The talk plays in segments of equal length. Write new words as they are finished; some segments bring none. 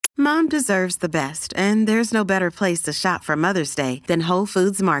Mom deserves the best, and there's no better place to shop for Mother's Day than Whole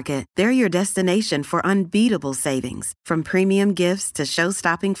Foods Market. They're your destination for unbeatable savings, from premium gifts to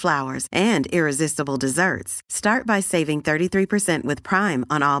show-stopping flowers and irresistible desserts. Start by saving 33% with Prime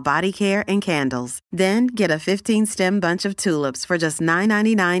on all body care and candles. Then get a 15-stem bunch of tulips for just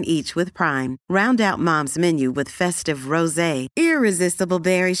 $9.99 each with Prime. Round out Mom's menu with festive rosé, irresistible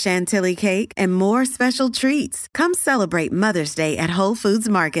berry chantilly cake, and more special treats. Come celebrate Mother's Day at Whole Foods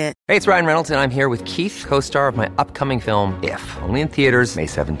Market. Hey, it's Ryan Reynolds, and I'm here with Keith, co-star of my upcoming film, If, only in theaters May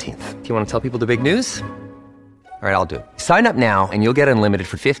 17th. Do you want to tell people the big news? All right, I'll do it. Sign up now and you'll get unlimited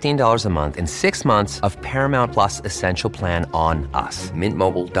for $15 a month and 6 months of Paramount Plus Essential Plan on us.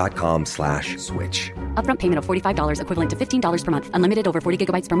 MintMobile.com/switch. Upfront payment of $45 equivalent to $15 per month. Unlimited over 40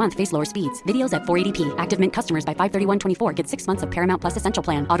 gigabytes per month. Face lower speeds. Videos at 480p. Active Mint customers by 531.24 get 6 months of Paramount Plus Essential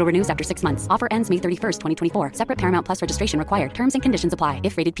Plan. Auto renews after 6 months. Offer ends May 31st, 2024. Separate Paramount Plus registration required. Terms and conditions apply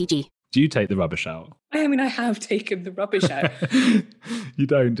if rated PG. Do you take the rubbish out? I mean, I have taken the rubbish out. You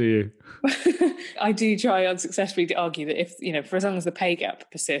don't, do you? I do try unsuccessfully to argue that if, for as long as the pay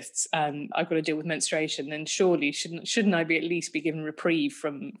gap persists and I've got to deal with menstruation, then surely shouldn't I be at least be given reprieve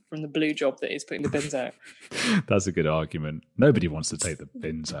from the blue job that is putting the bins out? That's a good argument. Nobody wants to take the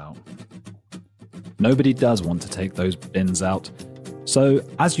bins out. Nobody does want to take those bins out. So,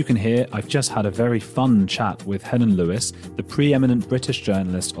 as you can hear, I've just had a very fun chat with Helen Lewis, the preeminent British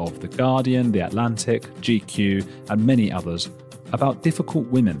journalist of The Guardian, The Atlantic, GQ, and many others, about difficult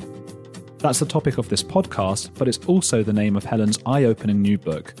women. That's the topic of this podcast, but it's also the name of Helen's eye-opening new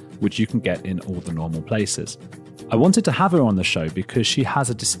book, which you can get in all the normal places. I wanted to have her on the show because she has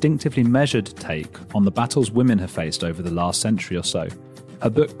a distinctively measured take on the battles women have faced over the last century or so. Her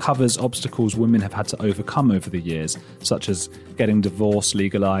book covers obstacles women have had to overcome over the years, such as getting divorce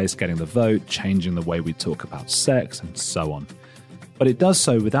legalised, getting the vote, changing the way we talk about sex, and so on. But it does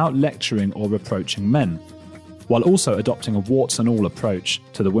so without lecturing or reproaching men, while also adopting a warts-and-all approach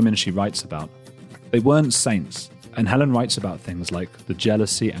to the women she writes about. They weren't saints, and Helen writes about things like the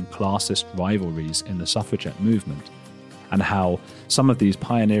jealousy and classist rivalries in the suffragette movement, and how some of these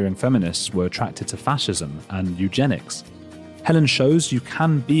pioneering feminists were attracted to fascism and eugenics. Helen shows you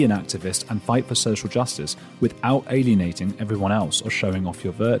can be an activist and fight for social justice without alienating everyone else or showing off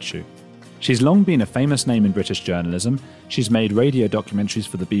your virtue. She's long been a famous name in British journalism. She's made radio documentaries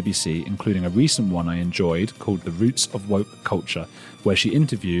for the BBC, including a recent one I enjoyed called The Roots of Woke Culture, where she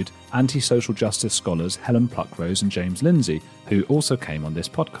interviewed anti-social justice scholars Helen Pluckrose and James Lindsay, who also came on this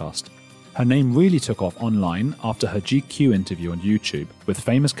podcast. Her name really took off online after her GQ interview on YouTube with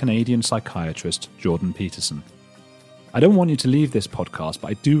famous Canadian psychiatrist Jordan Peterson. I don't want you to leave this podcast,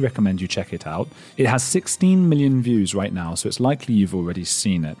 but I do recommend you check it out. It has 16 million views right now, so it's likely you've already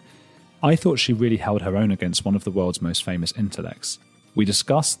seen it. I thought she really held her own against one of the world's most famous intellects. We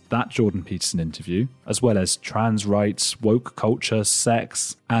discussed that Jordan Peterson interview, as well as trans rights, woke culture,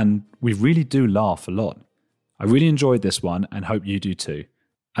 sex, and we really do laugh a lot. I really enjoyed this one and hope you do too.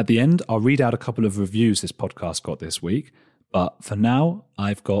 At the end, I'll read out a couple of reviews this podcast got this week, but for now,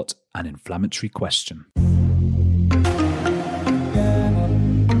 I've got an inflammatory question.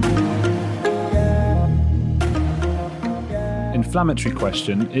 Inflammatory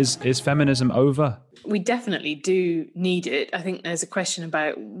question, is feminism over? We definitely do need it. I think there's a question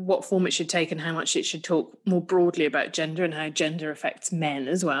about what form it should take and how much it should talk more broadly about gender and how gender affects men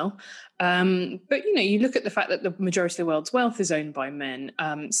as well. But, you look at the fact that the majority of the world's wealth is owned by men.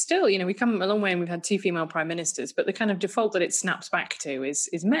 Still, we come a long way and we've had 2 female prime ministers, but the kind of default that it snaps back to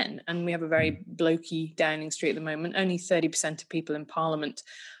is men. And we have a very blokey Downing Street at the moment. Only 30% of people in Parliament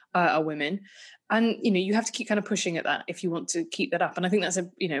are women. And, you have to keep kind of pushing at that if you want to keep that up. And I think that's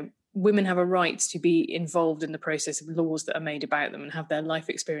women have a right to be involved in the process of laws that are made about them and have their life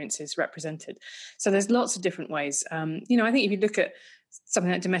experiences represented. So there's lots of different ways. I think if you look at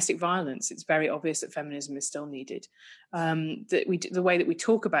something like domestic violence, it's very obvious that feminism is still needed. The way that we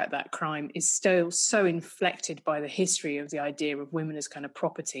talk about that crime is still so inflected by the history of the idea of women as kind of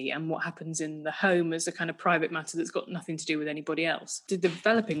property and what happens in the home as a kind of private matter that's got nothing to do with anybody else. The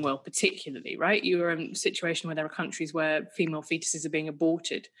developing world particularly, right? You're in a situation where there are countries where female fetuses are being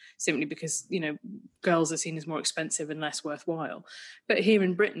aborted simply because, girls are seen as more expensive and less worthwhile. But here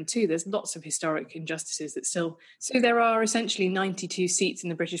in Britain too, there's lots of historic injustices that still... So there are essentially 92 seats in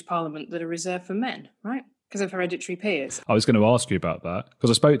the British Parliament that are reserved for men, right? Because of hereditary peers. I was going to ask you about that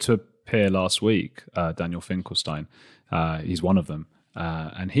because I spoke to a peer last week, Daniel Finkelstein. He's one of them.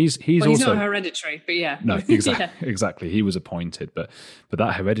 And he's also not hereditary, but yeah. No, exactly. He was appointed. But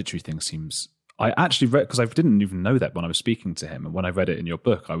that hereditary thing seems... I actually read, because I didn't even know that when I was speaking to him. And when I read it in your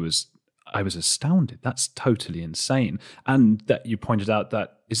book, I was astounded. That's totally insane. And that you pointed out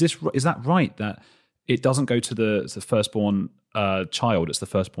that, is that right, that it doesn't go to the firstborn child, it's the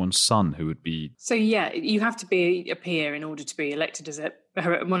firstborn son who would be... So yeah, you have to be a peer in order to be elected as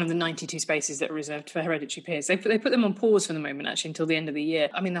one of the 92 spaces that are reserved for hereditary peers. They put them on pause for the moment, actually, until the end of the year.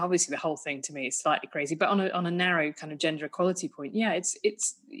 I mean, obviously the whole thing to me is slightly crazy, but on a narrow kind of gender equality point, yeah, it's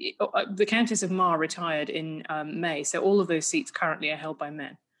the Countess of Mar retired in May, so all of those seats currently are held by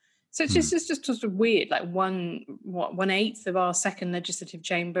men. So it's just sort of weird. Like 1/8 of our second legislative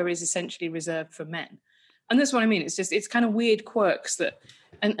chamber is essentially reserved for men. And that's what I mean. It's kind of weird quirks that,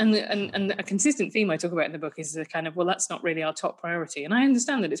 and a consistent theme I talk about in the book is the kind of, well, that's not really our top priority. And I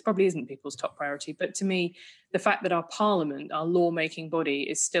understand that it probably isn't people's top priority. But to me, the fact that our parliament, our lawmaking body,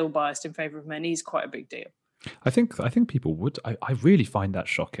 is still biased in favour of men is quite a big deal. I think people would. I really find that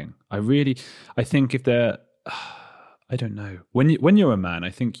shocking. I think if they're... I don't know. When you're a man, I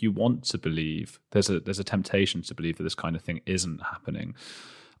think you want to believe, there's a temptation to believe that this kind of thing isn't happening.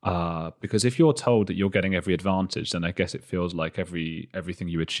 Because if you're told that you're getting every advantage, then I guess it feels like everything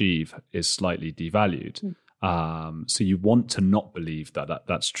you achieve is slightly devalued. So you want to not believe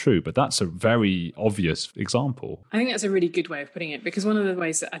that's true, but that's a very obvious example. I think that's a really good way of putting it, because one of the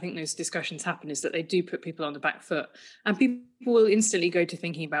ways that I think those discussions happen is that they do put people on the back foot, and people will instantly go to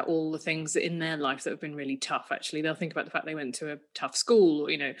thinking about all the things in their life that have been really tough. Actually, they'll think about the fact they went to a tough school,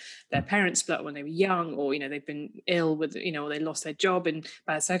 or their parents split when they were young, or they've been ill with, or they lost their job in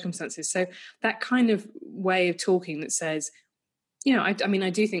bad circumstances. So that kind of way of talking that says, I mean,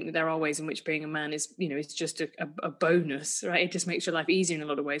 I do think that there are ways in which being a man is just a bonus, right? It just makes your life easier in a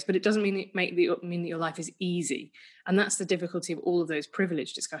lot of ways, but it doesn't mean that your life is easy. And that's the difficulty of all of those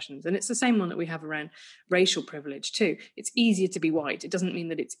privilege discussions. And it's the same one that we have around racial privilege too. It's easier to be white. It doesn't mean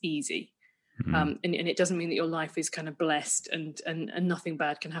that it's easy. And it doesn't mean that your life is kind of blessed and nothing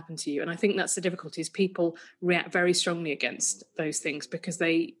bad can happen to you. And I think that's the difficulty, is people react very strongly against those things because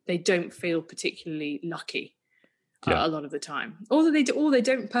they don't feel particularly lucky. A lot of the time, or they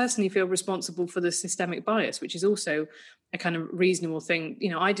don't personally feel responsible for the systemic bias, which is also a kind of reasonable thing.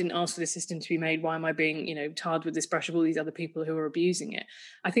 I didn't ask for the system to be made. Why am I being, tarred with this brush of all these other people who are abusing it?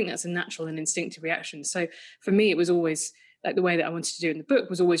 I think that's a natural and instinctive reaction. So for me, it was always like the way that I wanted to do in the book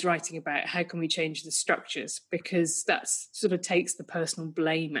was always writing about how can we change the structures, because that sort of takes the personal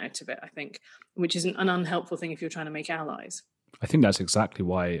blame out of it, I think, which is an unhelpful thing if you're trying to make allies. I think that's exactly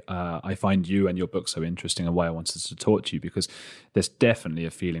why I find you and your book so interesting, and why I wanted to talk to you, because there's definitely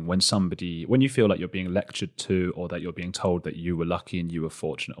a feeling when you feel like you're being lectured to, or that you're being told that you were lucky and you were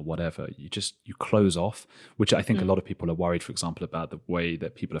fortunate or whatever, you close off, which I think a lot of people are worried, for example, about the way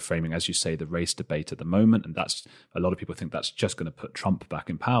that people are framing, as you say, the race debate at the moment. And that's, a lot of people think that's just going to put Trump back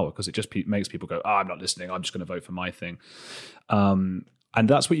in power, because it just makes people go, I'm not listening, I'm just going to vote for my thing. And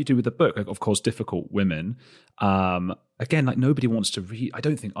that's what you do with the book. Of course, Difficult Women. Again, like, nobody wants to read.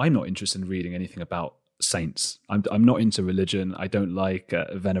 I'm not interested in reading anything about saints. I'm not into religion. I don't like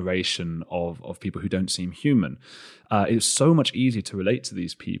veneration of people who don't seem human. It's so much easier to relate to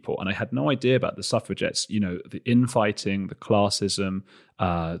these people. And I had no idea about the suffragettes, the infighting, the classism,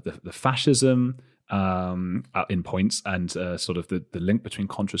 the fascism, in points, and sort of the link between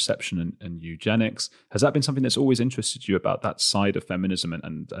contraception and eugenics. Has that been something that's always interested you about that side of feminism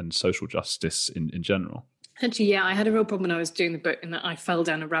and social justice in general? Actually, yeah, I had a real problem when I was doing the book, in that I fell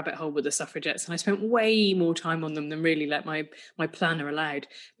down a rabbit hole with the suffragettes, and I spent way more time on them than really like my planner allowed,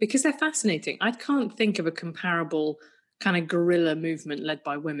 because they're fascinating. I can't think of a comparable kind of guerrilla movement led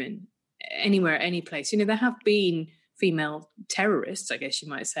by women anywhere, any place. There have been female terrorists, I guess you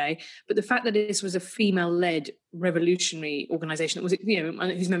might say, but the fact that this was a female-led revolutionary organisation that was,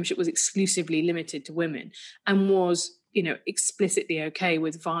 whose membership was exclusively limited to women and was, explicitly okay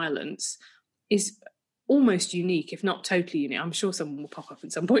with violence, is almost unique, if not totally unique. I'm sure someone will pop up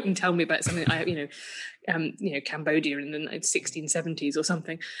at some point and tell me about something, Cambodia in the 1670s or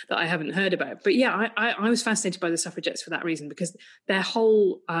something that I haven't heard about. But yeah, I was fascinated by the suffragettes for that reason, because their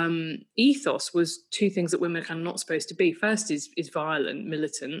whole ethos was two things that women are kind of not supposed to be. First is violent,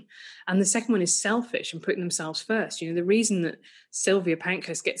 militant, and the second one is selfish and putting themselves first. The reason that Sylvia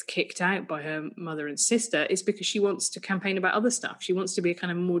Pankhurst gets kicked out by her mother and sister is because she wants to campaign about other stuff. She wants to be a kind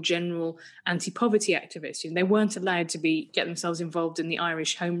of more general anti-poverty activist. They weren't allowed to get themselves involved in the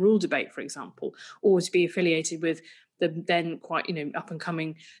Irish Home Rule debate, for example, or to be affiliated with the then quite, up and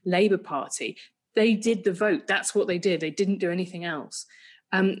coming Labour Party. They did the vote. That's what they did. They didn't do anything else.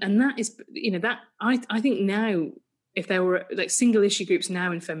 And that is, that I think now if there were like single issue groups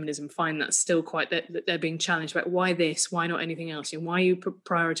now in feminism find that still quite that they're being challenged about why this, why not anything else? Why are you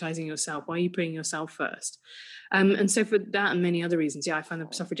prioritizing yourself? Why are you putting yourself first? And so for that and many other reasons, I find the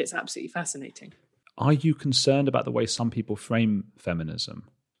suffragettes absolutely fascinating. Are you concerned about the way some people frame feminism?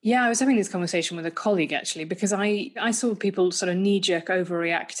 Yeah, I was having this conversation with a colleague, actually, because I saw people sort of knee-jerk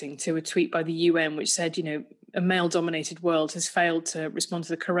overreacting to a tweet by the UN, which said, a male-dominated world has failed to respond to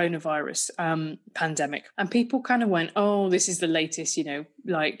the coronavirus pandemic. And people kind of went, oh, this is the latest,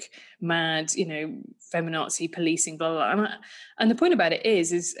 like mad, feminazi policing, blah, blah, blah. And the point about it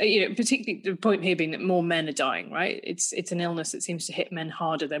is particularly the point here being that more men are dying, right? It's an illness that seems to hit men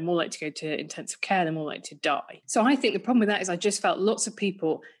harder. They're more likely to go to intensive care. They're more likely to die. So I think the problem with that is I just felt lots of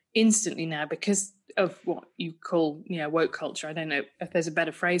people instantly now, because of what you call, woke culture, I don't know if there's a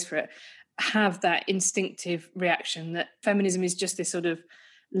better phrase for it, have that instinctive reaction that feminism is just this sort of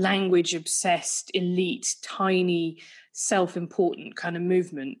language-obsessed, elite, tiny, self-important kind of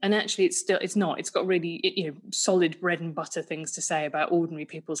movement. And actually it's not. It's got really solid bread and butter things to say about ordinary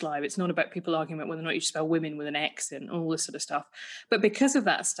people's lives. It's not about people arguing about whether or not you spell women with an X and all this sort of stuff. But because of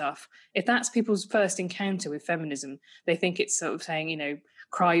that stuff, if that's people's first encounter with feminism, they think it's sort of saying,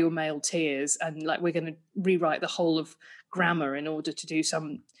 cry your male tears and like we're going to rewrite the whole of grammar in order to do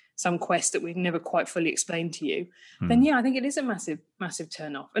some quest that we've never quite fully explained to you, then I think it is a massive, massive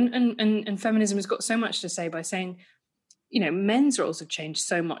turn off. And feminism has got so much to say by saying, men's roles have changed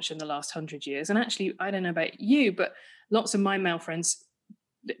so much in the last 100 years. And actually, I don't know about you, but lots of my male friends,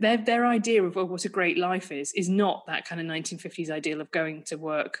 their idea of what a great life is not that kind of 1950s ideal of going to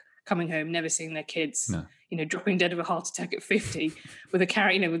work, coming home, never seeing their kids, dropping dead of a heart attack at 50 with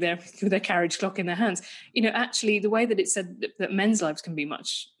a with their carriage clock in their hands. Actually, the way that it's said that men's lives can be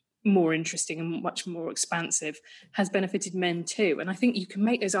much more interesting and much more expansive has benefited men too. And I think you can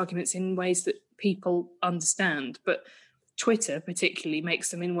make those arguments in ways that people understand, but Twitter particularly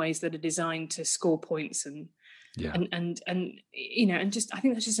makes them in ways that are designed to score points and just I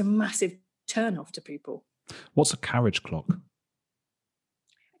think that's just a massive turn off to people. What's a carriage clock?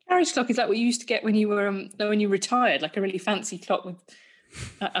 Carriage clock is like what you used to get when you were when you retired, like a really fancy clock with.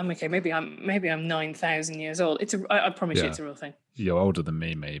 I'm okay. Maybe I'm 9,000 years old. I promise you, it's a real thing. You're older than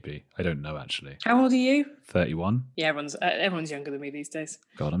me, maybe. I don't know actually. How old are you? 31. Yeah, everyone's younger than me these days.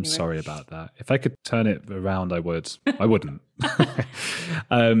 God, I'm sorry about that. If I could turn it around, I would. I wouldn't.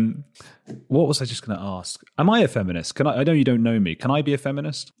 What was I just going to ask? Am I a feminist? I know you don't know me. Can I be a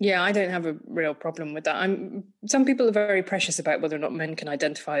feminist? Yeah, I don't have a real problem with that. Some people are very precious about whether or not men can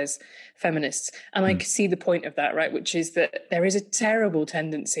identify as feminists. And I can see the point of that, right? Which is that there is a terrible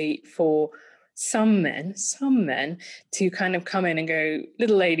tendency for some men to kind of come in and go,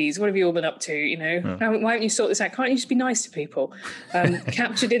 little ladies, what have you all been up to? Why don't you sort this out? Can't you just be nice to people?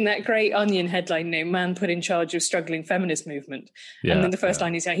 Captured in that great Onion headline, man put in charge of struggling feminist movement. And then the first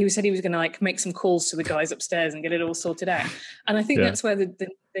line he said he was going to make some calls to the guys upstairs and get it all sorted out. And I think that's where the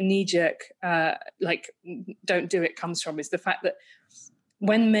knee-jerk, don't do it comes from, is the fact that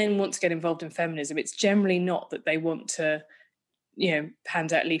when men want to get involved in feminism, it's generally not that they want to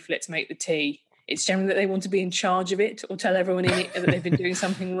hand out leaflets, make the tea. It's generally that they want to be in charge of it or tell everyone in it that they've been doing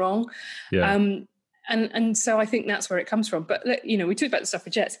something wrong. And so I think that's where it comes from. But, we talked about the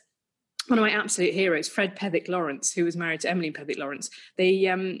suffragettes. One of my absolute heroes, Fred Pethick Lawrence, who was married to Emmeline Pethick Lawrence,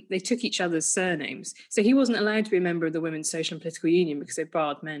 they took each other's surnames. So he wasn't allowed to be a member of the Women's Social and Political Union because they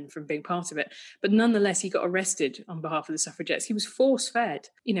barred men from being part of it. But nonetheless, he got arrested on behalf of the suffragettes. He was force-fed.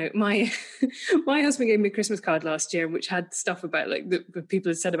 My husband gave me a Christmas card last year, which had stuff about the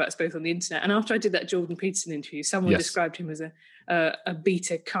people had said about us both on the internet. And after I did that Jordan Peterson interview, someone described him as a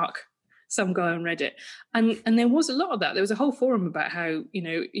beta cuck. Some guy on Reddit. And there was a lot of that. There was a whole forum about how,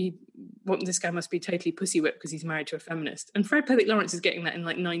 this guy must be totally pussy whipped because he's married to a feminist. And Fred Pethick Lawrence is getting that in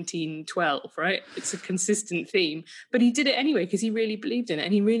 1912, right? It's a consistent theme. But he did it anyway because he really believed in it.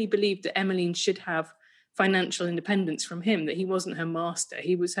 And he really believed that Emmeline should have financial independence from him, that he wasn't her master.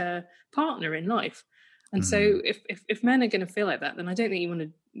 He was her partner in life. And so if men are going to feel like that, then I don't think you want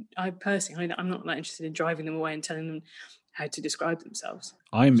to, I'm not that interested in driving them away and telling them how to describe themselves.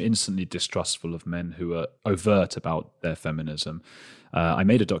 I'm instantly distrustful of men who are overt about their feminism. I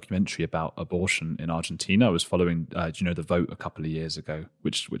made a documentary about abortion in Argentina. I was following, the vote a couple of years ago,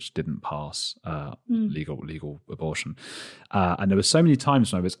 which didn't pass legal abortion. And there were so many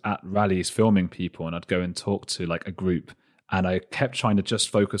times when I was at rallies filming people, and I'd go and talk to a group, and I kept trying to just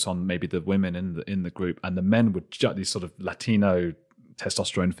focus on maybe the women in the group, and the men would these sort of Latino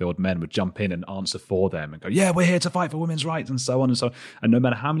testosterone-filled men would jump in and answer for them and go, yeah, we're here to fight for women's rights and so on and so on. And no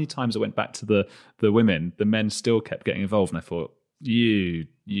matter how many times I went back to the women, the men still kept getting involved. And I thought, you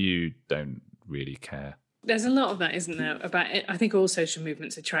don't really care. There's a lot of that, isn't there? About it. I think all social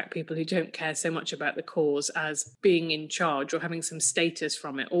movements attract people who don't care so much about the cause as being in charge or having some status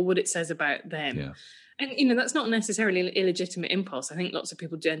from it or what it says about them. Yeah. And, you know, that's not necessarily an illegitimate impulse. I think lots of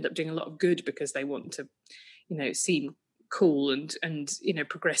people do end up doing a lot of good because they want to, you know, seem cool and you know,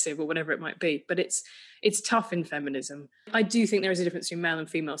 progressive or whatever it might be. But it's tough in feminism. I do think there is a difference between male and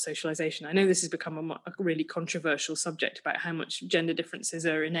female socialization. I know this has become a really controversial subject about how much gender differences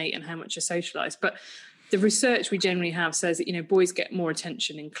are innate and how much are socialized. But the research we generally have says that, you know, boys get more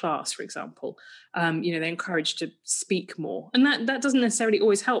attention in class, for example. You know, they're encouraged to speak more. And that doesn't necessarily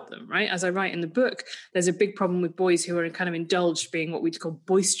always help them, right? As I write in the book, there's a big problem with boys who are kind of indulged being what we'd call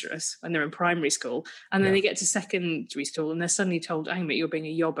boisterous when they're in primary school. And then they get to secondary school and they're suddenly told, hang on, you're being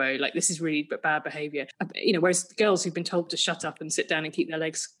a yobbo, like this is really bad behaviour. You know, whereas the girls who've been told to shut up and sit down and keep their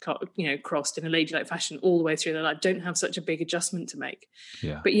legs, you know, crossed in a ladylike fashion all the way through their life don't have such a big adjustment to make.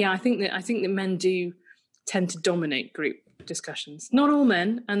 Yeah. But yeah, I think that men do tend to dominate group discussions. Not all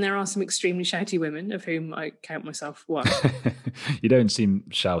men, and there are some extremely shouty women, of whom I count myself one. You don't seem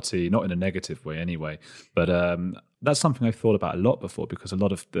shouty, not in a negative way anyway, but that's something I've thought about a lot before, because a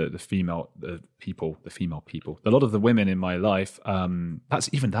lot of the female people, a lot of the women in my life, that's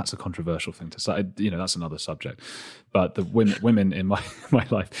a controversial thing to say, you know, that's another subject, but the women in my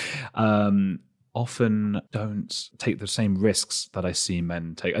life, often don't take the same risks that I see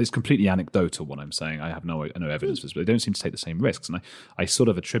men take. It's completely anecdotal what I'm saying. I have no evidence for this, but they don't seem to take the same risks. And I sort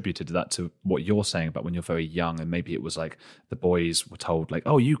of attributed that to what you're saying about when you're very young, and maybe it was like the boys were told like,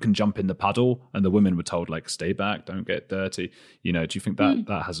 oh, you can jump in the puddle, and the women were told like, stay back, don't get dirty. You know, do you think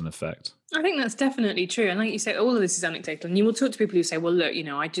that has an effect? I think that's definitely true. And like you say, all of this is anecdotal. And you will talk to people who say, well, look, you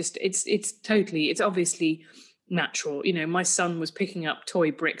know, it's obviously natural. You know, my son was picking up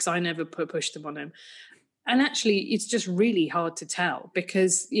toy bricks. I never pushed them on him. And actually, it's just really hard to tell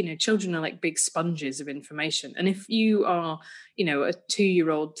because, you know, children are like big sponges of information. And if you are, you know, a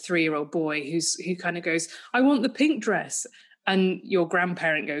 2-year-old, 3-year-old boy who kind of goes, I want the pink dress, and your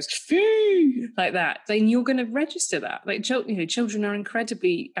grandparent goes, fee, like that, then you're going to register that. Like, you know, children are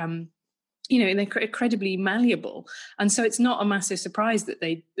incredibly you know, they're incredibly malleable. And so it's not a massive surprise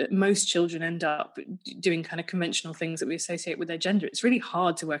that most children end up doing kind of conventional things that we associate with their gender. It's really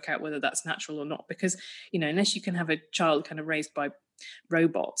hard to work out whether that's natural or not, because, you know, unless you can have a child kind of raised by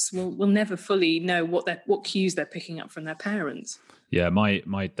robots, we'll never fully know what cues they're picking up from their parents. Yeah, my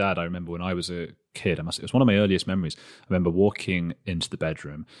dad, I remember when I was a kid, it was one of my earliest memories. I remember walking into the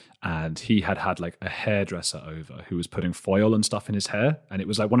bedroom and he had like a hairdresser over who was putting foil and stuff in his hair. And it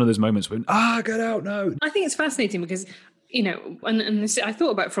was like one of those moments when, get out, no. I think it's fascinating because, you know, and this, I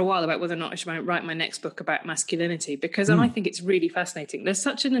thought about for a while about whether or not I should write my next book about masculinity, because I think it's really fascinating. There's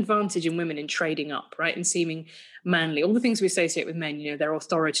such an advantage in women in trading up, right, and seeming manly. All the things we associate with men, you know, they're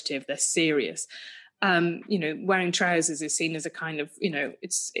authoritative, they're serious. You know, wearing trousers is seen as a kind of, you know,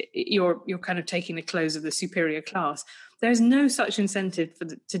 you're kind of taking the clothes of the superior class. There's no such incentive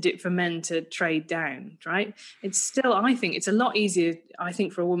for men to trade down, right? It's still, I think, it's a lot easier, I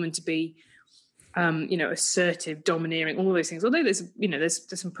think, for a woman to be, you know, assertive, domineering, all those things. Although there's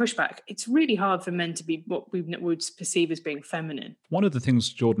some pushback, it's really hard for men to be what we would perceive as being feminine. One of the things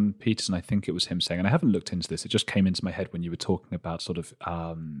Jordan Peterson, I think it was him saying, and I haven't looked into this, it just came into my head when you were talking about sort of,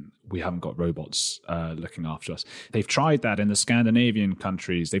 we haven't got robots looking after us. They've tried that in the Scandinavian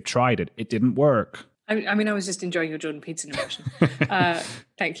countries. They've tried it. It didn't work. I mean, I was just enjoying your Jordan Peterson impression.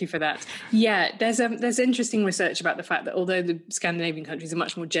 Thank you for that. Yeah, there's interesting research about the fact that although the Scandinavian countries are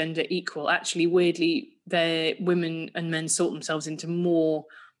much more gender equal, actually, weirdly, their women and men sort themselves into more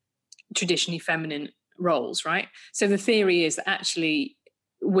traditionally feminine roles, right? So the theory is that actually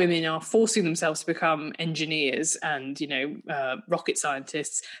women are forcing themselves to become engineers and, you know, rocket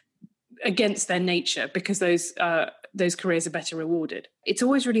scientists against their nature because those careers are better rewarded. It's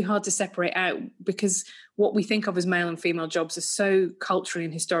always really hard to separate out because what we think of as male and female jobs are so culturally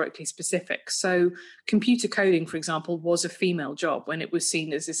and historically specific. So computer coding, for example, was a female job when it was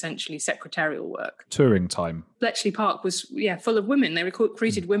seen as essentially secretarial work. Touring time. Bletchley Park was, full of women. They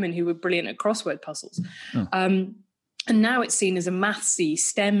recruited women who were brilliant at crossword puzzles. Oh. And now it's seen as a mathsy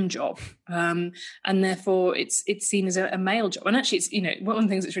STEM job, and therefore it's seen as a male job. And actually, it's, you know, one of the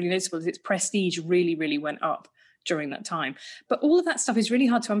things that's really noticeable is its prestige really, really went up during that time. But all of that stuff is really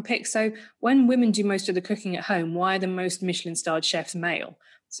hard to unpick. So when women do most of the cooking at home, why are the most Michelin-starred chefs male?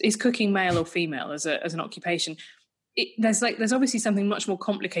 Is cooking male or female as an occupation? There's obviously something much more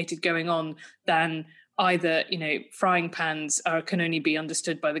complicated going on than either, you know, frying pans can only be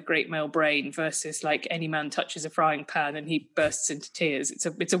understood by the great male brain versus like any man touches a frying pan and he bursts into tears.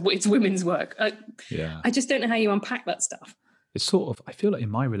 It's women's work. I just don't know how you unpack that stuff. it's sort of, I feel like in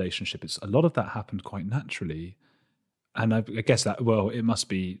my relationship, it's a lot of that happened quite naturally. And I guess that, well, it must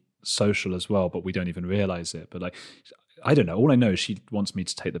be social as well, but we don't even realize it. But like, I don't know. All I know is she wants me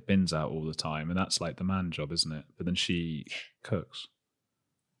to take the bins out all the time. And that's like the man job, isn't it? But then she cooks.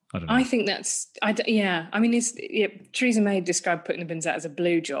 I don't know. I think that's, yeah. I mean, Theresa May described putting the bins out as a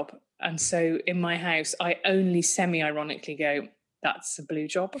blue job. And so in my house, I only semi-ironically go, that's a blue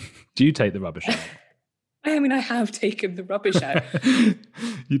job. Do you take the rubbish out? I mean, I have taken the rubbish out.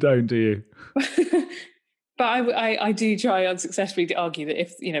 You don't, do you? But I do try unsuccessfully to argue that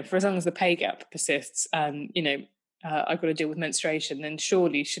if, for as long as the pay gap persists and, I've got to deal with menstruation, then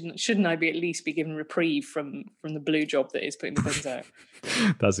surely shouldn't I at least be given reprieve from the blue job that is putting the bins out?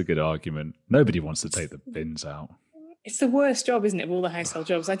 That's a good argument. Nobody wants to take the bins out. It's the worst job, isn't it, of all the household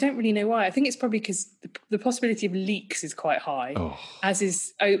jobs? I don't really know why. I think it's probably because the possibility of leaks is quite high, as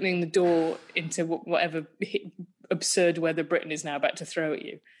is opening the door into whatever absurd weather Britain is now about to throw at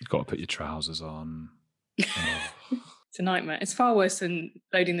you. You've got to put your trousers on. It's a nightmare. It's far worse than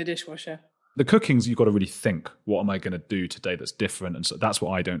loading the dishwasher. The cooking's, you've got to really think, what am I going to do today that's different? And so that's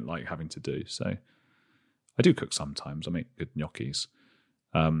what I don't like having to do. So I do cook sometimes. I make good gnocchis.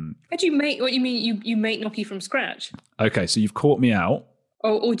 How do you make, what you mean, you make gnocchi from scratch? Okay, so you've caught me out.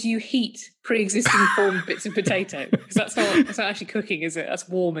 Or do you heat pre-existing formed bits of potato? Because that's not actually cooking, is it? That's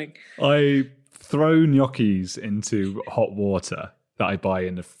warming. I throw gnocchis into hot water that I buy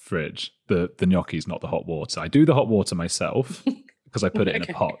in the fridge. The gnocchis, not the hot water. I do the hot water myself because I put it in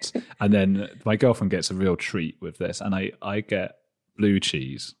a pot. And then my girlfriend gets a real treat with this. And I get blue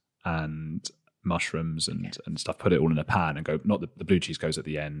cheese and mushrooms and stuff, put it all in a pan and go, not the blue cheese goes at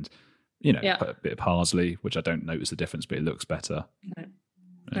the end, put a bit of parsley, which I don't notice the difference, but it looks better.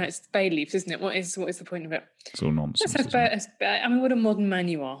 No, it's bay leaves, isn't it? What is the point of it? It's all nonsense. I mean, what a modern man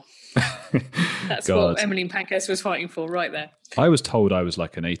you are. That's what Emmeline Pankhurst was fighting for right there. I was told I was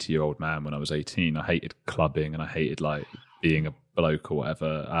like an 80-year-old man when I was 18. I hated clubbing and I hated like being a bloke or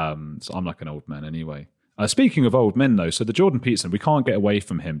whatever. So I'm like an old man anyway. Speaking of old men, though, so the Jordan Peterson, we can't get away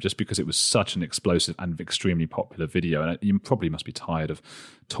from him just because it was such an explosive and extremely popular video. And you probably must be tired of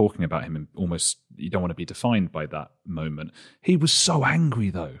talking about him and almost you don't want to be defined by that moment. He was so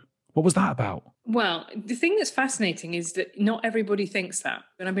angry, though. What was that about? Well, the thing that's fascinating is that not everybody thinks that.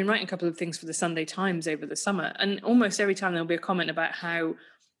 And I've been writing a couple of things for the Sunday Times over the summer. And almost every time there'll be a comment about how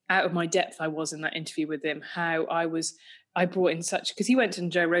out of my depth I was in that interview with him, how I brought in because he went to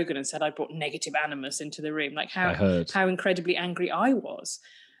Joe Rogan and said I brought negative animus into the room, like how incredibly angry I was.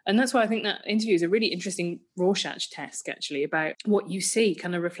 And that's why I think that interview is a really interesting Rorschach test, actually, about what you see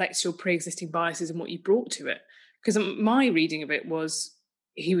kind of reflects your pre-existing biases and what you brought to it. Because my reading of it was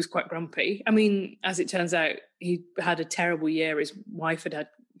he was quite grumpy. I mean, as it turns out, he had a terrible year. His wife had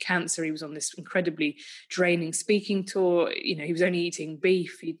cancer. He was on this incredibly draining speaking tour. He was only eating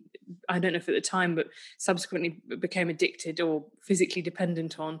beef. I don't know if at the time, but subsequently became addicted or physically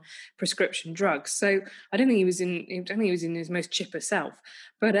dependent on prescription drugs. So I don't think he was in his most chipper self.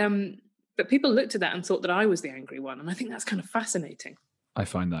 But people looked at that and thought that I was the angry one. And I think that's kind of fascinating. I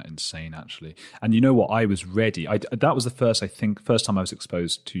find that insane, actually. And you know what? I was ready. That was the first time I was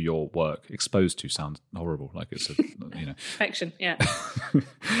exposed to your work. Exposed to sounds horrible, like it's Affection, yeah.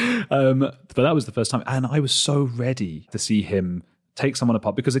 But that was the first time. And I was so ready to see him take someone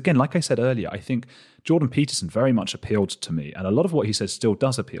apart. Because again, like I said earlier, I think Jordan Peterson very much appealed to me. And a lot of what he says still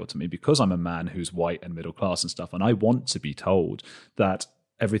does appeal to me because I'm a man who's white and middle class and stuff. And I want to be told that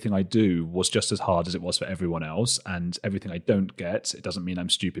everything I do was just as hard as it was for everyone else. And everything I don't get, it doesn't mean I'm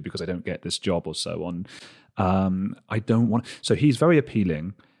stupid because I don't get this job or so on. I don't want... So he's very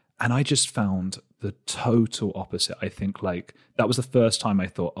appealing. And I just found the total opposite. I think like that was the first time I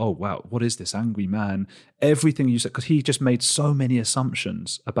thought, oh, wow, what is this angry man? Everything you said, because he just made so many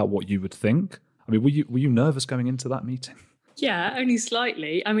assumptions about what you would think. I mean, were you nervous going into that meeting? Yeah, only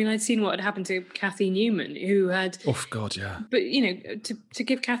slightly. I mean, I'd seen what had happened to Cathy Newman, who had... Oh, God, yeah. But, to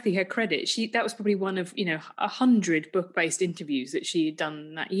give Cathy her credit, that was probably one of, 100 book-based interviews that she had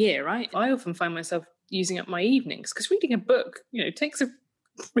done that year, right? I often find myself using up my evenings because reading a book, takes a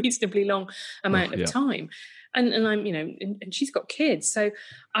reasonably long amount of time. And I'm, and she's got kids. So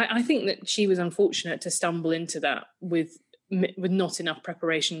I think that she was unfortunate to stumble into that with not enough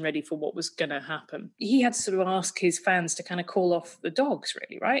preparation ready for what was going to happen. He had to sort of ask his fans to kind of call off the dogs,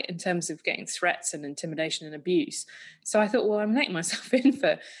 really, right, in terms of getting threats and intimidation and abuse. So I thought, well, I'm letting myself in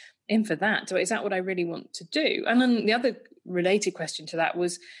for that. So is that what I really want to do? And then the other related question to that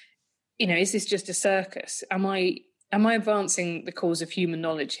was, is this just a circus? Am I advancing the cause of human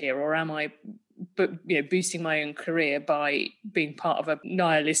knowledge here, or am I boosting my own career by being part of a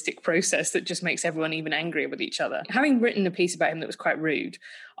nihilistic process that just makes everyone even angrier with each other. Having written a piece about him that was quite rude,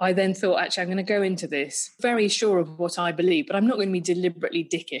 I then thought, actually, I'm going to go into this very sure of what I believe, but I'm not going to be deliberately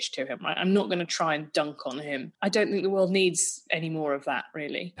dickish to him, right? I'm not going to try and dunk on him. I don't think the world needs any more of that,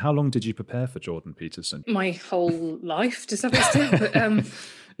 really. How long did you prepare for Jordan Peterson? My whole life, to some extent. But,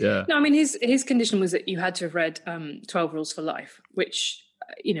 yeah. No, I mean, his condition was that you had to have read 12 Rules for Life, which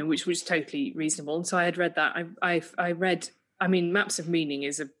was totally reasonable. And so I had read that. I read, I mean, Maps of Meaning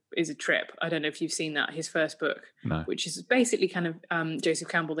is a trip. I don't know if you've seen that, his first book, no. Which is basically kind of Joseph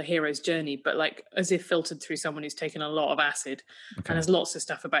Campbell, The Hero's Journey, but like as if filtered through someone who's taken a lot of acid. Okay. And there's lots of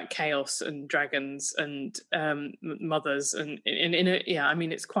stuff about chaos and dragons and mothers. And I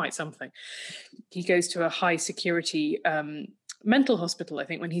mean, it's quite something. He goes to a high security mental hospital, I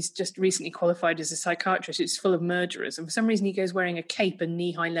think, when he's just recently qualified as a psychiatrist. It's full of murderers, and for some reason he goes wearing a cape and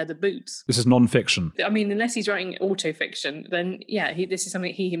knee-high leather boots. This is non-fiction. I mean, unless he's writing autofiction, then this is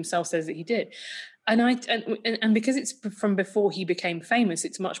something he himself says that he did. And because it's from before he became famous,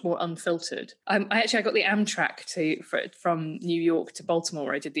 it's much more unfiltered. I got the Amtrak from New York to Baltimore,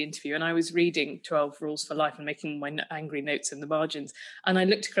 where I did the interview, and I was reading 12 Rules for Life and making my angry notes in the margins, and I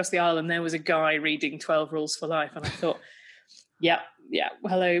looked across the aisle and there was a guy reading 12 Rules for Life, and I thought, yeah.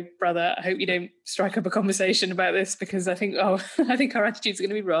 Hello, brother. I hope you don't strike up a conversation about this, because I think our attitudes are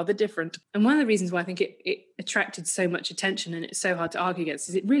going to be rather different. And one of the reasons why I think it attracted so much attention and it's so hard to argue against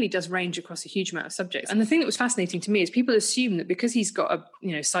is it really does range across a huge amount of subjects. And the thing that was fascinating to me is people assume that because he's got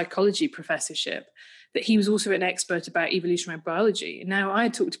a psychology professorship, that he was also an expert about evolutionary biology. Now, I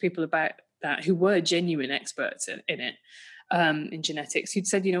had talked to people about that who were genuine experts in it. In genetics, who'd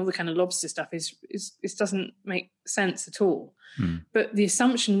said, all the kind of lobster stuff is doesn't make sense at all. But the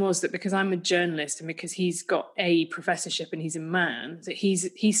assumption was that because I'm a journalist and because he's got a professorship and he's a man, that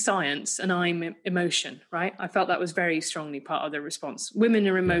he's science and I'm emotion, right? I felt that was very strongly part of the response. Women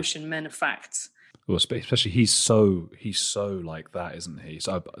are emotion, men are facts. Well, especially he's so like that, isn't he?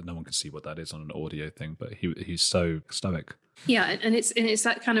 So no one can see what that is on an audio thing, but he's so stoic. Yeah, and it's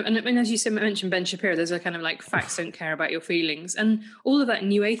that kind of, and as you mentioned Ben Shapiro, there's a kind of like facts don't care about your feelings, and all of that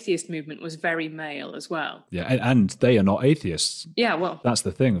new atheist movement was very male as well. Yeah, and they are not atheists. Yeah, well, that's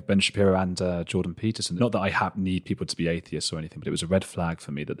the thing of Ben Shapiro and Jordan Peterson. Not that I need people to be atheists or anything, but it was a red flag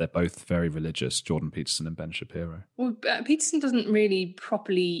for me that they're both very religious, Jordan Peterson and Ben Shapiro. Well, Peterson doesn't really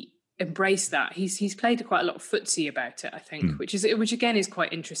properly embrace that. He's played quite a lot of footsie about it, I think, which again is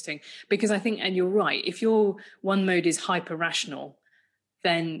quite interesting, because I think, and you're right, if your one mode is hyper rational,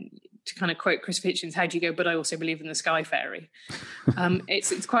 then to kind of quote Chris Hitchens, how do you go, but I also believe in the sky fairy?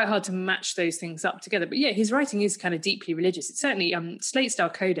 It's quite hard to match those things up together. But yeah, his writing is kind of deeply religious. It's certainly Slate Star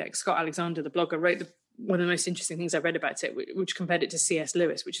Codex, Scott Alexander, the blogger, wrote one of the most interesting things I read about it, which compared it to C.S.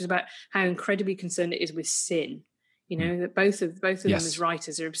 Lewis, which is about how incredibly concerned it is with sin. That both of them as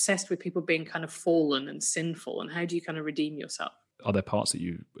writers are obsessed with people being kind of fallen and sinful, and how do you kind of redeem yourself? Are there parts that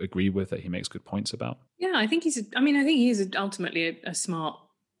you agree with that he makes good points about? Yeah, I think he is ultimately a smart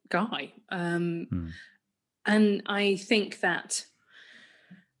guy. And I think that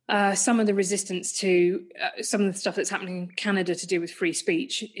some of the resistance to some of the stuff that's happening in Canada to do with free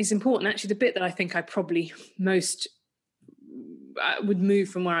speech is important. Actually, the bit that I think I probably most would move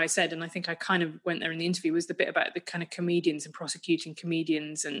from where I said, and I think I kind of went there in the interview, was the bit about the kind of comedians and prosecuting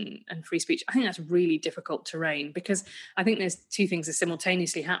comedians and free speech. I think that's really difficult terrain, because I think there's two things are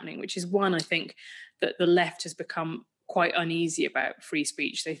simultaneously happening, which is one, I think that the left has become quite uneasy about free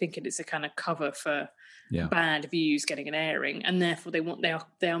speech. They think it is a kind of cover for bad views getting an airing, and therefore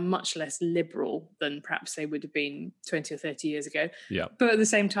they are much less liberal than perhaps they would have been 20 or 30 years ago. Yeah. But at the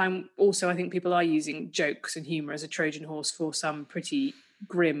same time, also I think people are using jokes and humour as a Trojan horse for some pretty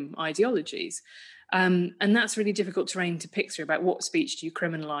grim ideologies. And that's really difficult terrain to pick through about what speech do you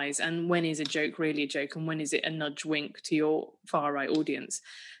criminalise, and when is a joke really a joke, and when is it a nudge wink to your far right audience.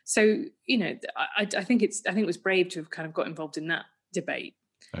 So I think it was brave to have kind of got involved in that debate.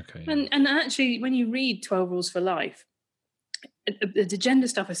 Okay. And actually, when you read 12 Rules for Life, the gender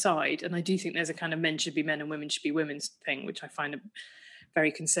stuff aside, and I do think there's a kind of men should be men and women should be women's thing, which I find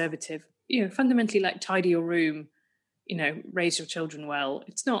very conservative. Fundamentally, like tidy your room, raise your children well.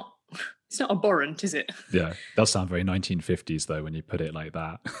 It's not abhorrent, is it? Yeah, it does sound very 1950s though when you put it like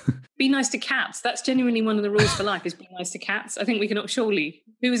that. Be nice to cats. That's genuinely one of the rules for life, is be nice to cats. I think we can surely,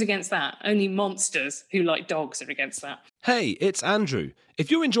 who is against that? Only monsters who like dogs are against that. Hey, it's Andrew.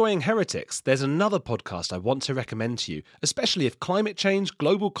 If you're enjoying Heretics, there's another podcast I want to recommend to you, especially if climate change,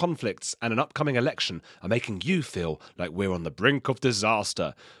 global conflicts, and an upcoming election are making you feel like we're on the brink of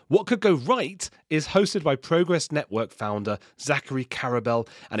disaster. What Could Go Right is hosted by Progress Network founder Zachary Karabell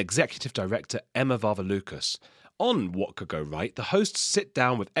and executive director Emma Varvaloucas. On What Could Go Right, the hosts sit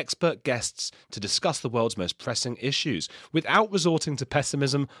down with expert guests to discuss the world's most pressing issues without resorting to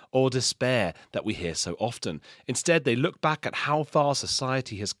pessimism or despair that we hear so often. Instead, they look back at how far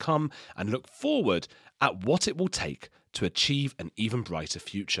society has come and look forward at what it will take to achieve an even brighter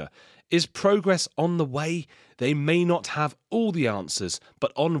future. Is progress on the way? They may not have all the answers,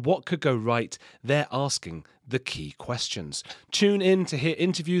 but on What Could Go Right, they're asking the key questions. Tune in to hear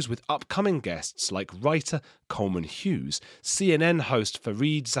interviews with upcoming guests like writer Coleman Hughes, CNN host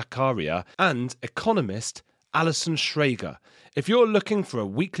Fareed Zakaria, and economist Alison Schrager. If you're looking for a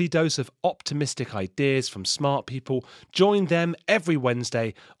weekly dose of optimistic ideas from smart people, join them every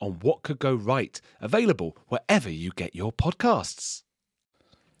Wednesday on What Could Go Right, available wherever you get your podcasts.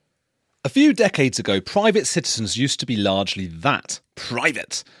 A few decades ago, private citizens used to be largely that,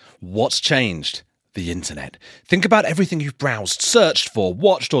 private. What's changed? The internet. Think about everything you've browsed, searched for,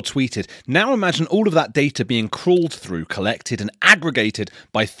 watched or tweeted. Now imagine all of that data being crawled through, collected and aggregated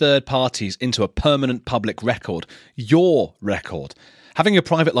by third parties into a permanent public record. Your record. Having your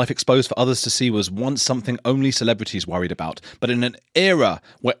private life exposed for others to see was once something only celebrities worried about. But in an era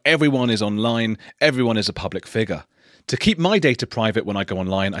where everyone is online, everyone is a public figure. To keep my data private when I go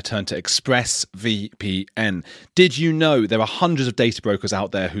online, I turn to ExpressVPN. Did you know there are hundreds of data brokers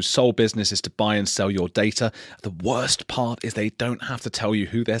out there whose sole business is to buy and sell your data? The worst part is they don't have to tell you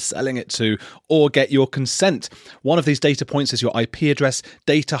who they're selling it to or get your consent. One of these data points is your IP address.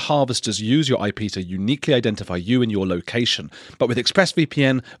 Data harvesters use your IP to uniquely identify you and your location. But with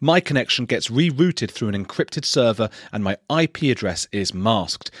ExpressVPN, my connection gets rerouted through an encrypted server and my IP address is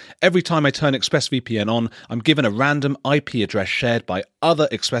masked. Every time I turn ExpressVPN on, I'm given a random IP address shared by other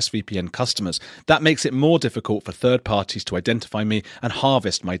ExpressVPN customers. That makes it more difficult for third parties to identify me and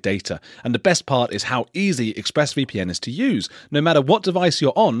harvest my data. And the best part is how easy ExpressVPN is to use. No matter what device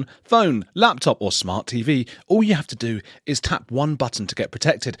you're on, phone, laptop or smart TV, all you have to do is tap one button to get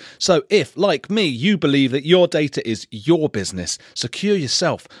protected. So if, like me, you believe that your data is your business, secure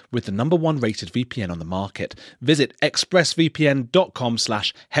yourself with the #1 rated VPN on the market. Visit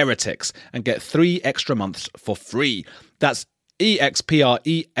expressvpn.com/heretics and get 3 extra months for free. That's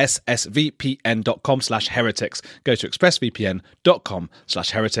expressvpn.com/heretics. Go to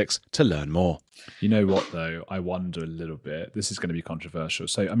expressvpn.com/heretics to learn more. You know what, though? I wonder a little bit. This is going to be controversial.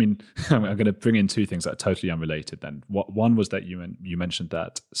 So, I mean, I'm going to bring in two things that are totally unrelated then. One was that you mentioned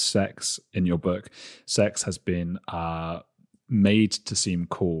that sex in your book, sex has been made to seem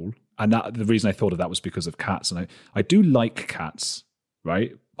cool. And that the reason I thought of that was because of cats. And I do like cats,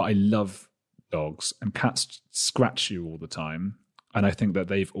 right? But I love dogs, and cats scratch you all the time. And I think that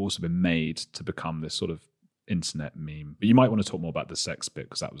they've also been made to become this sort of internet meme. But you might want to talk more about the sex bit,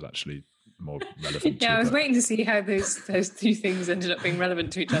 because that was actually more relevant. Yeah, I was waiting to see how those two things ended up being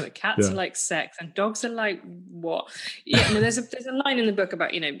relevant to each other. Cats are like sex, and dogs are like what? Yeah, no, there's a line in the book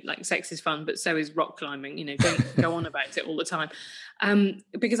about, like sex is fun, but so is rock climbing. Don't go on about it all the time,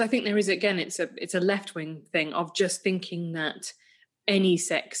 because I think there is, again, it's a left wing thing of just thinking that any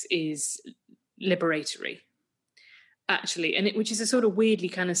sex is liberatory, actually, and which is a sort of weirdly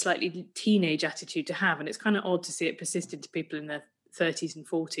kind of slightly teenage attitude to have, and it's kind of odd to see it persisted to people in their 30s and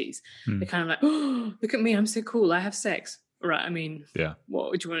 40s. They're kind of like, oh, look at me, I'm so cool, I have sex. Right, I mean,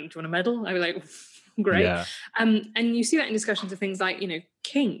 what do you want a medal? I'd be like, great. And you see that in discussions of things like,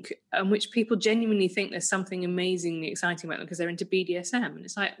 kink, which people genuinely think there's something amazingly exciting about them because they're into BDSM, and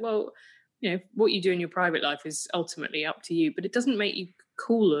it's like, well, what you do in your private life is ultimately up to you, but it doesn't make you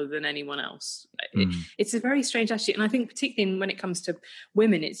cooler than anyone else. It's a very strange attitude, and I think particularly when it comes to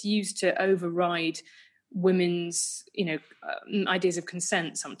women, it's used to override women's ideas of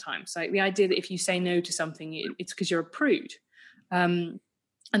consent sometimes. Like the idea that if you say no to something, it's because you're a prude, and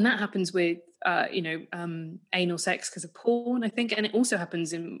that happens with anal sex because of porn, I think, and it also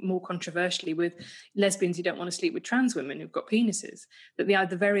happens in more controversially with lesbians who don't want to sleep with trans women who've got penises. That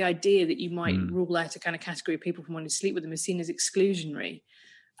the very idea that you might rule out a kind of category of people from wanting to sleep with them is seen as exclusionary.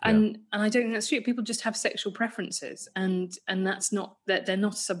 And I don't think that's true. People just have sexual preferences, and that's not that they're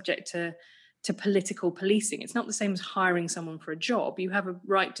not subject to political policing. It's not the same as hiring someone for a job. You have a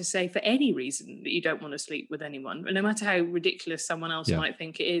right to say for any reason that you don't want to sleep with anyone, and no matter how ridiculous someone else might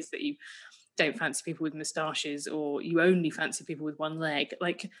think it is that you don't fancy people with moustaches or you only fancy people with one leg.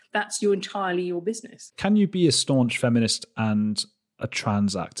 Like, that's entirely your business. Can you be a staunch feminist and a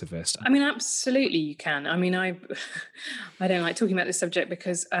trans activist? I mean, absolutely you can. I mean, I don't like talking about this subject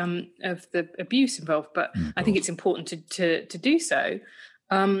because of the abuse involved, but I think it's important to do so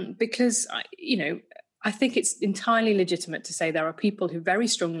because, I think it's entirely legitimate to say there are people who very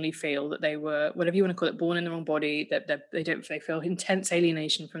strongly feel that they were, whatever you want to call it, born in the wrong body, that they feel intense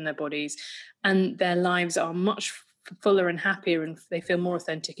alienation from their bodies, and their lives are much fuller and happier, and they feel more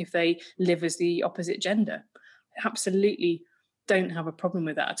authentic if they live as the opposite gender. Absolutely don't have a problem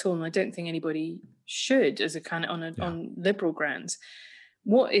with that at all, and I don't think anybody should, as a kind of on liberal grounds.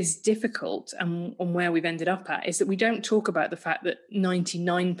 What is difficult and where we've ended up at is that we don't talk about the fact that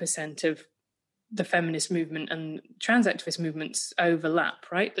 99% of the feminist movement and trans activist movements overlap,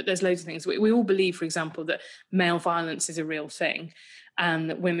 right? That there's loads of things. We all believe, for example, that male violence is a real thing and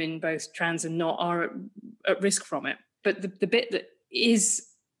that women, both trans and not, are at risk from it. But the bit that is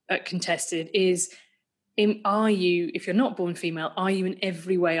contested is, if you're not born female, are you in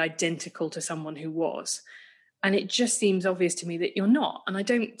every way identical to someone who was? And it just seems obvious to me that you're not. And I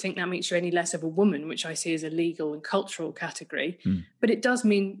don't think that makes you any less of a woman, which I see as a legal and cultural category. But it does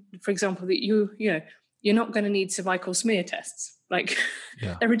mean, for example, that you're not going to need cervical smear tests.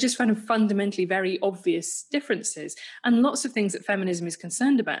 There are just kind of fundamentally very obvious differences. And lots of things that feminism is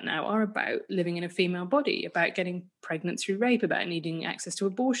concerned about now are about living in a female body, about getting pregnant through rape, about needing access to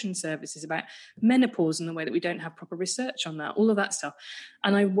abortion services, about menopause and the way that we don't have proper research on that, all of that stuff.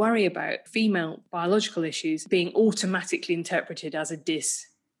 And I worry about female biological issues being automatically interpreted as a diss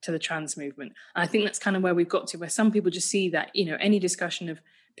to the trans movement. And I think that's kind of where we've got to, where some people just see that, any discussion of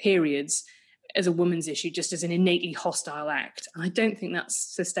periods as a woman's issue just as an innately hostile act. And I don't think that's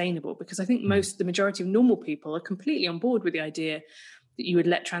sustainable, because I think the majority of normal people are completely on board with the idea that you would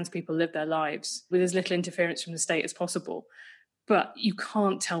let trans people live their lives with as little interference from the state as possible. But you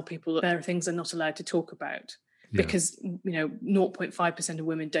can't tell people that there are things they're not allowed to talk about because 0.5% of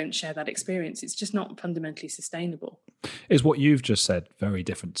women don't share that experience. It's just not fundamentally sustainable. Is what you've just said very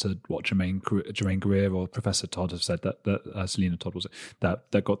different to what Germaine Greer or Professor Todd have said, that Selina Todd was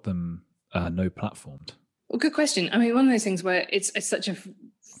that got them no platformed? Well, good question. I mean, one of those things where it's such a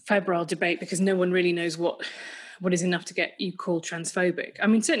febrile debate because no one really knows what is enough to get you called transphobic. I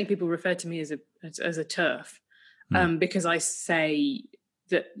mean, certainly people refer to me as a TERF because I say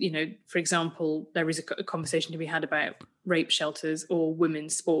that, for example, there is a conversation to be had about rape shelters or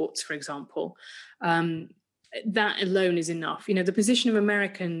women's sports, for example. That alone is enough. The position of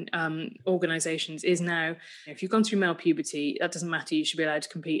American organisations is now, if you've gone through male puberty, that doesn't matter. You should be allowed to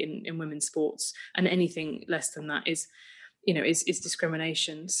compete in women's sports, and anything less than that is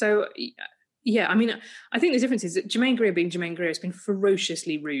discrimination. So, I mean, I think the difference is that Germaine Greer, being Germaine Greer, has been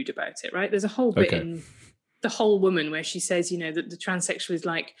ferociously rude about it. Right? There's a whole bit in The Whole Woman where she says, that the transsexual is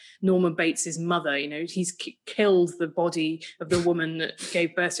like Norman Bates's mother. He's killed the body of the woman that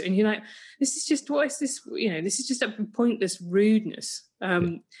gave birth to it. And you're like, this is just, what is this? This is just a pointless rudeness,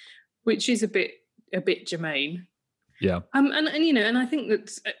 which is a bit Germaine. Yeah. And I think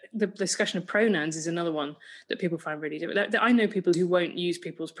that the discussion of pronouns is another one that people find really difficult. I know people who won't use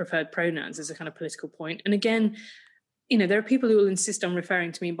people's preferred pronouns as a kind of political point. And again, there are people who will insist on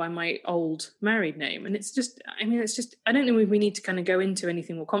referring to me by my old married name. And it's just, I don't know if we need to kind of go into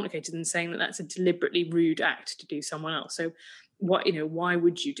anything more complicated than saying that that's a deliberately rude act to do someone else. So why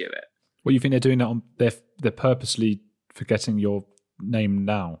would you do it? Well, you think they're doing that they're purposely forgetting your name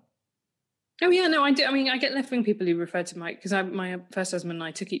now? Oh yeah, no, I do. I mean, I get left-wing people who refer to my first husband and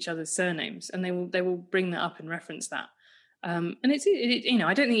I took each other's surnames, and they will bring that up and reference that. And it's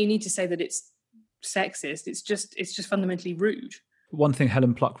I don't think you need to say that it's sexist. It's just fundamentally rude. One thing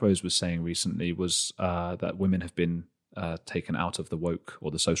Helen Pluckrose was saying recently was that women have been taken out of the woke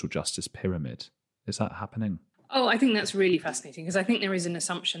or the social justice pyramid. Is that happening? Oh, I think that's really fascinating, because I think there is an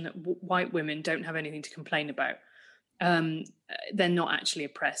assumption that white women don't have anything to complain about. They're not actually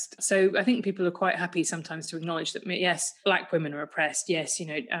oppressed. So I think people are quite happy sometimes to acknowledge that, yes, black women are oppressed. Yes,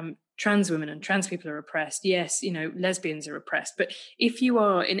 trans women and trans people are oppressed. Yes, lesbians are oppressed. But if you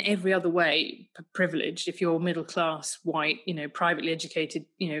are in every other way privileged, if you're middle class, white, privately educated,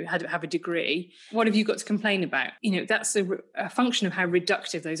 have a degree, what have you got to complain about? That's a function of how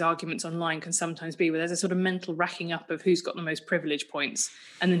reductive those arguments online can sometimes be, where there's a sort of mental racking up of who's got the most privilege points,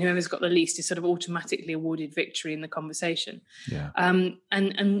 and then whoever's got the least is sort of automatically awarded victory in the conversation. Yeah. And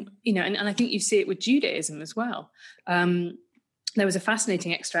I think you see it with Judaism as well. There was a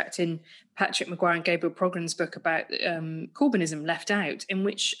fascinating extract in Patrick Maguire and Gabriel Progran's book about Corbynism Left Out, in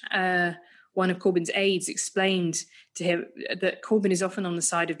which one of Corbyn's aides explained to him that Corbyn is often on the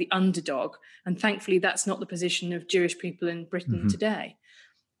side of the underdog, and thankfully that's not the position of Jewish people in Britain today.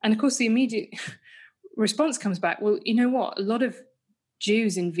 And of course the immediate response comes back, well, you know what, a lot of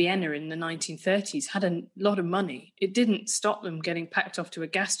Jews in Vienna in the 1930s had a lot of money. It didn't stop them getting packed off to a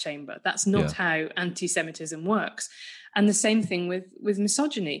gas chamber. That's not how anti-Semitism works. And the same thing with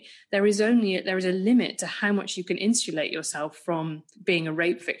misogyny. There is a limit to how much you can insulate yourself from being a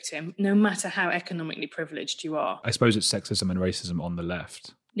rape victim, no matter how economically privileged you are. I suppose it's sexism and racism on the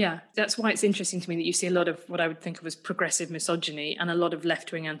left. Yeah, that's why it's interesting to me that you see a lot of what I would think of as progressive misogyny and a lot of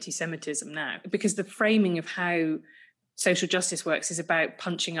left-wing anti-Semitism now, because the framing of how social justice works is about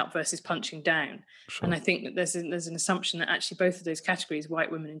punching up versus punching down. Sure. And I think that there's an assumption that actually both of those categories,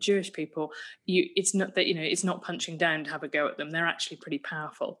 white women and Jewish people, it's not punching down to have a go at them. They're actually pretty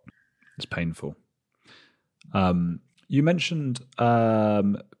powerful. It's painful. You mentioned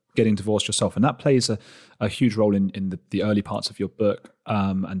getting divorced yourself, and that plays a huge role in the early parts of your book.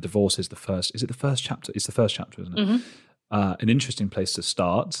 And divorce is the first chapter? It's the first chapter, isn't it? Mm-hmm. An interesting place to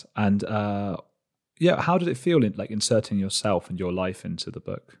start. And how did it feel inserting yourself and your life into the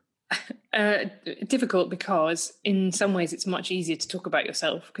book? Difficult, because in some ways it's much easier to talk about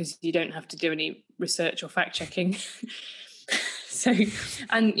yourself because you don't have to do any research or fact checking. So,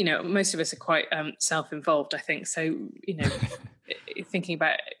 and most of us are quite self-involved, I think. So, thinking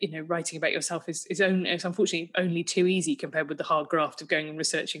about writing about yourself is unfortunately only too easy compared with the hard graft of going and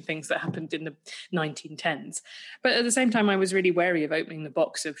researching things that happened in the 1910s. But at the same time, I was really wary of opening the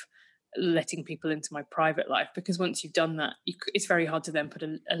box of letting people into my private life, because once you've done that, it's very hard to then put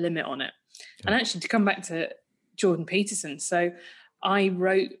a limit on it. Yeah. And actually, to come back to Jordan Peterson, so I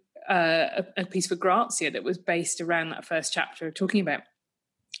wrote a piece for Grazia that was based around that first chapter, talking about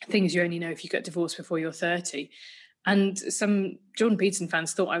things you only know if you get divorced before you're 30. And some Jordan Peterson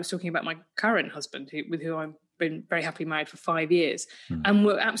fans thought I was talking about my current husband, with who I've been very happily married for 5 years, and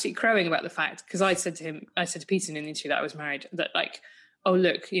were absolutely crowing about the fact, because I said to Peterson in the interview that I was married, that oh,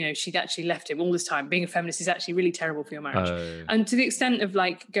 look, she'd actually left him all this time. Being a feminist is actually really terrible for your marriage. And to the extent of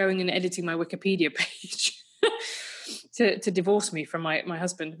going and editing my Wikipedia page to divorce me from my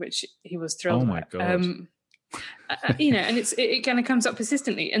husband, which he was thrilled about. Oh, my God. And it kind of comes up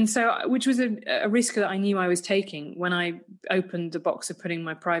persistently. And so, which was a risk that I knew I was taking when I opened the box of putting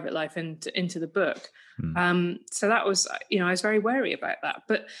my private life into the book. So that was, I was very wary about that.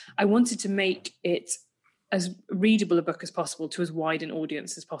 But I wanted to make it as readable a book as possible to as wide an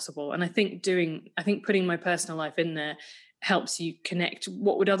audience as possible. And I think putting my personal life in there helps you connect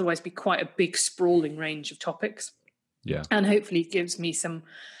what would otherwise be quite a big sprawling range of topics. Yeah. And hopefully gives me some,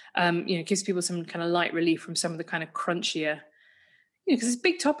 gives people some kind of light relief from some of the kind of crunchier, because there's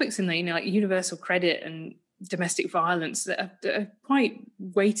big topics in there, like universal credit and domestic violence that are quite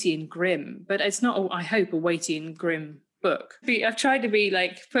weighty and grim, but it's not, I hope, a weighty and grim book. I've tried to be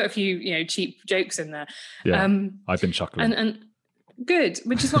put a few cheap jokes in there. Yeah, I've been chuckling. And good,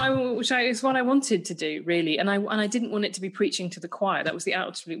 which is what I wanted to do, really. And I didn't want it to be preaching to the choir. That was the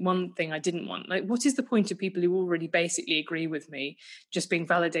absolute one thing I didn't want. What is the point of people who already basically agree with me just being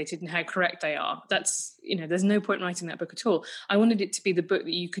validated in how correct they are? That's there's no point in writing that book at all. I wanted it to be the book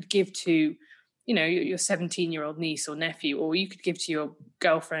that you could give to your 17-year-old niece or nephew, or you could give to your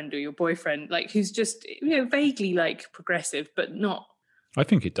girlfriend or your boyfriend, who's just, vaguely progressive, but not. I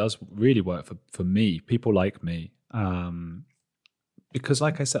think it does really work for me, people like me. Because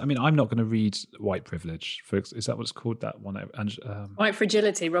like I said, I'm not going to read White Privilege. Is that what it's called? That one? White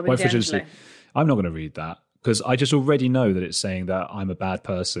Fragility, Robin DiAngelo. I'm not going to read that, because I just already know that it's saying that I'm a bad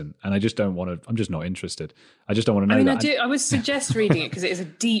person, and I just don't want to. I'm just not interested. I just don't want to know that. I would suggest reading it because it is a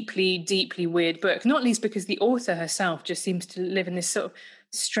deeply, deeply weird book. Not least because the author herself just seems to live in this sort of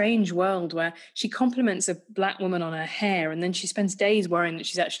strange world where she compliments a black woman on her hair, and then she spends days worrying that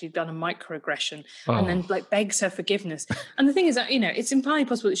she's actually done a microaggression, and then begs her forgiveness. And the thing is that it's entirely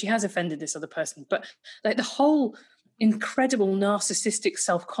possible that she has offended this other person, but the whole incredible narcissistic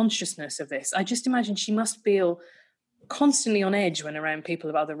self-consciousness of this, I just imagine she must feel constantly on edge when around people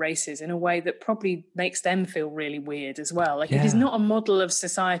of other races in a way that probably makes them feel really weird as well. It is not a model of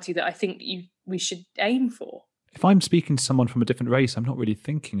society that I think we should aim for. If I'm speaking to someone from a different race, I'm not really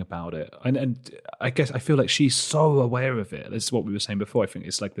thinking about it. And I guess I feel like she's so aware of it. That's what we were saying before. I think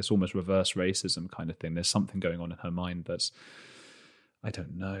it's like this almost reverse racism kind of thing. There's something going on in her mind that's, I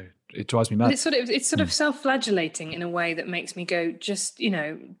don't know. It drives me mad. But it's sort of self-flagellating in a way that makes me go, just,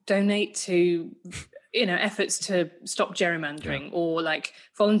 donate to, efforts to stop gerrymandering, or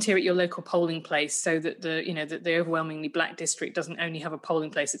volunteer at your local polling place so that the overwhelmingly black district doesn't only have a polling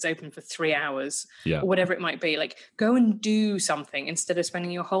place that's open for 3 hours, or whatever it might be. Go and do something instead of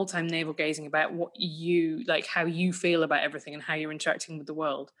spending your whole time navel gazing about what you how you feel about everything and how you're interacting with the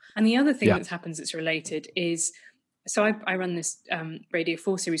world. And the other thing that happens that's related is So I run this Radio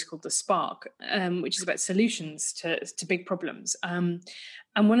 4 series called The Spark, which is about solutions to big problems. And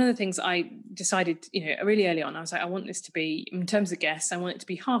one of the things I decided, really early on, I was like, I want this to be, in terms of guests, I want it to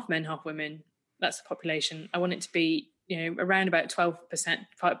be half men, half women. That's the population. I want it to be, around about 12%,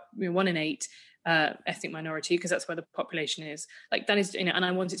 1 in 8 ethnic minority, because that's where the population is. Like that is, and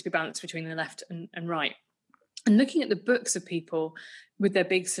I want it to be balanced between the left and right. And looking at the books of people with their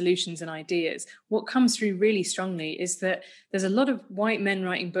big solutions and ideas, what comes through really strongly is that there's a lot of white men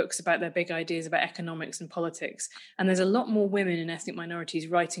writing books about their big ideas about economics and politics. And there's a lot more women and ethnic minorities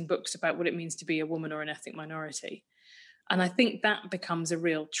writing books about what it means to be a woman or an ethnic minority. And I think that becomes a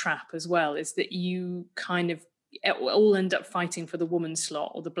real trap as well, is that you kind of all end up fighting for the woman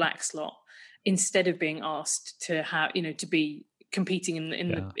slot or the black slot instead of being asked to have, to be competing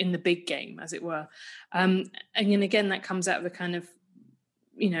in the big game, as it were. And then again, that comes out of the kind of,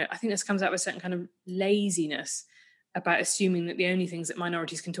 I think this comes out of a certain kind of laziness about assuming that the only things that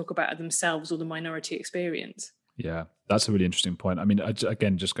minorities can talk about are themselves or the minority experience. Yeah, that's a really interesting point. I mean,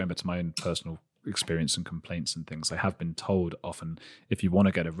 again, just going back to my own personal experience and complaints and things, I have been told often, if you want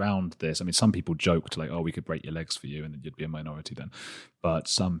to get around this, I mean, some people joked like, oh, we could break your legs for you and then you'd be a minority then. But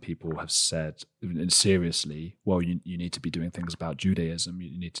some people have said seriously, well, you need to be doing things about Judaism,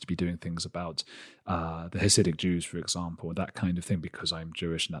 you need to be doing things about the Hasidic Jews, for example, that kind of thing, because I'm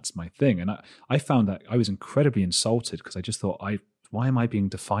Jewish and that's my thing. And I found that I was incredibly insulted, because I just thought, why am I being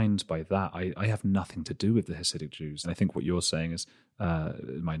defined by that? I have nothing to do with the Hasidic Jews. And I think what you're saying is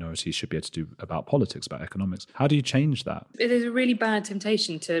minorities should be able to do about politics, about economics. How do you change that? It is a really bad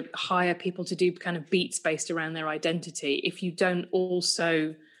temptation to hire people to do kind of beats based around their identity if you don't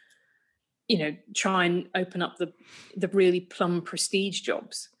also, try and open up the really plum prestige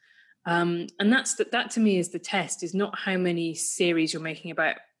jobs. And that to me is the test, is not how many series you're making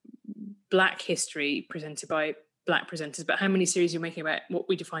about Black history presented by Black presenters, but how many series you're making about what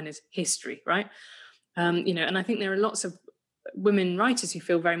we define as history, right? And I think there are lots of women writers who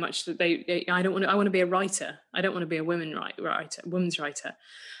feel very much that I want to be a writer. I don't want to be a women's writer.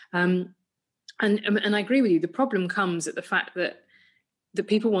 And I agree with you. The problem comes at the fact that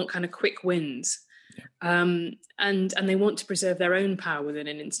people want kind of quick wins, and they want to preserve their own power within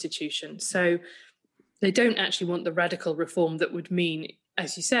an institution. So they don't actually want the radical reform that would mean,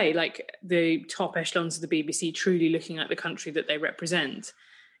 as you say, like the top echelons of the BBC truly looking at the country that they represent.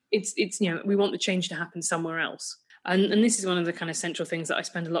 It's we want the change to happen somewhere else. And this is one of the kind of central things that I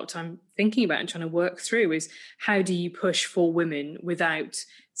spend a lot of time thinking about and trying to work through, is how do you push for women without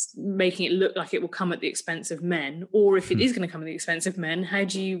making it look like it will come at the expense of men? Or if it is going to come at the expense of men, how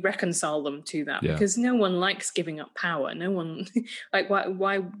do you reconcile them to that? Yeah. Because no one likes giving up power. No one, like,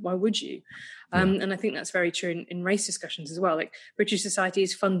 why would you? And I think that's very true in race discussions as well. Like, British society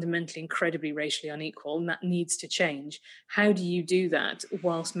is fundamentally incredibly racially unequal, and that needs to change. How do you do that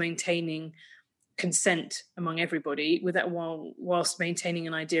whilst maintaining consent among everybody, whilst maintaining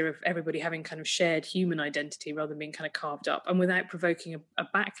an idea of everybody having kind of shared human identity rather than being kind of carved up, and without provoking a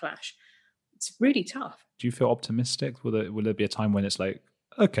backlash? It's really tough. Do you feel optimistic? Will there be a time when it's like,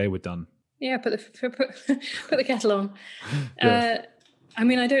 okay, we're done? Yeah, put the kettle on. Yeah. I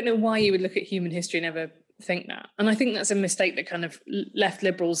mean, I don't know why you would look at human history and ever think that. And I think that's a mistake that kind of left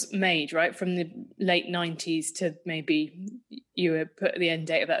liberals made, right? From the late 90s to maybe you were put the end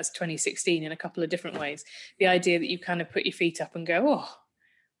date of that as 2016 in a couple of different ways. The idea that you kind of put your feet up and go, oh,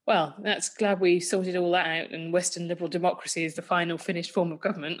 well, that's glad we sorted all that out, and Western liberal democracy is the final finished form of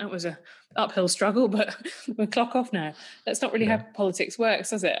government. That was a uphill struggle, but we'll clock off now. That's not really how politics works,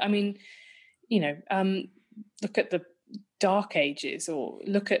 does it? I mean, look at the Dark Ages, or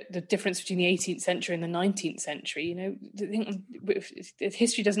look at the difference between the 18th century and the 19th century.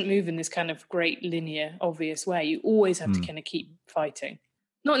 History doesn't move in this kind of great linear, obvious way. You always have to kind of keep fighting.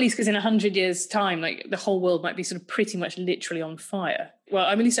 Not least because in 100 years' time, like, the whole world might be sort of pretty much literally on fire. Well,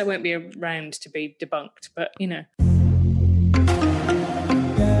 at least I won't be around to be debunked, but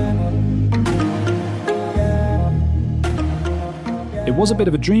It was a bit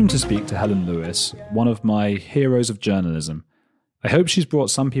of a dream to speak to Helen Lewis, one of my heroes of journalism. I hope she's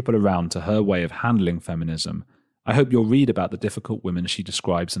brought some people around to her way of handling feminism. I hope you'll read about the difficult women she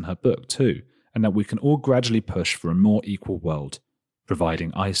describes in her book too, and that we can all gradually push for a more equal world,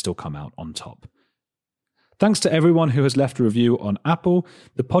 providing I still come out on top. Thanks to everyone who has left a review on Apple.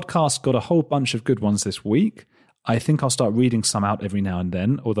 The podcast got a whole bunch of good ones this week. I think I'll start reading some out every now and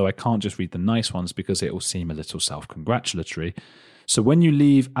then, although I can't just read the nice ones because it will seem a little self-congratulatory. So when you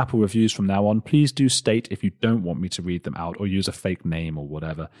leave Apple reviews from now on, please do state if you don't want me to read them out or use a fake name or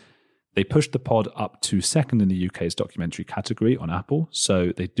whatever. They pushed the pod up to second in the UK's documentary category on Apple,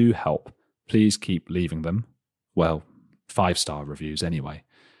 so they do help. Please keep leaving them. Well, 5-star reviews anyway.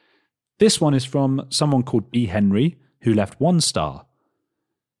 This one is from someone called B. Henry, who left 1 star.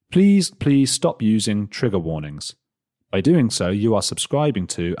 Please stop using trigger warnings. By doing so, you are subscribing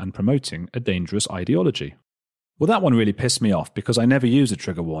to and promoting a dangerous ideology. Well, that one really pissed me off because I never use a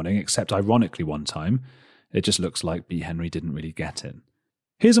trigger warning, except ironically one time. It just looks like B. Henry didn't really get it.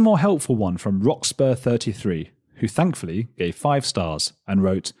 Here's a more helpful one from Rockspur33, who thankfully gave 5 stars and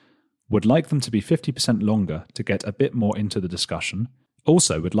wrote, would like them to be 50% longer to get a bit more into the discussion.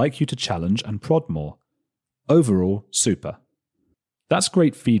 Also would like you to challenge and prod more. Overall, super. That's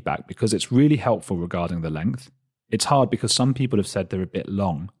great feedback because it's really helpful regarding the length. It's hard because some people have said they're a bit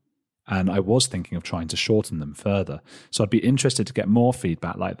long, and I was thinking of trying to shorten them further. So I'd be interested to get more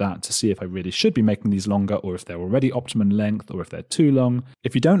feedback like that to see if I really should be making these longer or if they're already optimum length or if they're too long.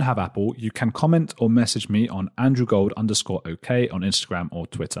 If you don't have Apple, you can comment or message me on AndrewGold_OK on Instagram or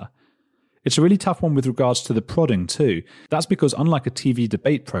Twitter. It's a really tough one with regards to the prodding too. That's because unlike a TV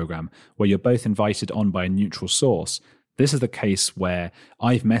debate program where you're both invited on by a neutral source, this is the case where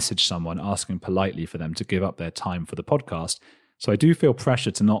I've messaged someone asking politely for them to give up their time for the podcast. So I do feel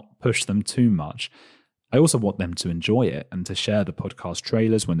pressure to not push them too much. I also want them to enjoy it and to share the podcast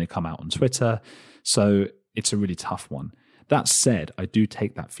trailers when they come out on Twitter. So it's a really tough one. That said, I do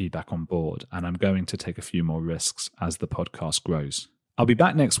take that feedback on board and I'm going to take a few more risks as the podcast grows. I'll be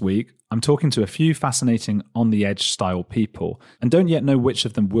back next week. I'm talking to a few fascinating on-the-edge style people and don't yet know which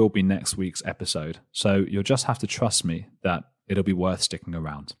of them will be next week's episode. So you'll just have to trust me that it'll be worth sticking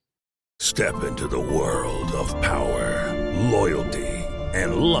around. Step into the world of power, loyalty,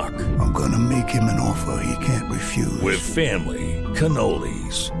 and luck. I'm gonna make him an offer he can't refuse. With family,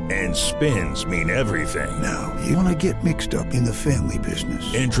 cannolis, and spins mean everything. Now, you wanna get mixed up in the family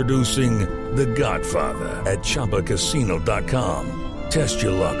business. Introducing The Godfather at ChumbaCasino.com. Test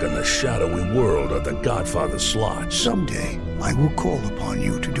your luck in the shadowy world of The Godfather slot. Someday, I will call upon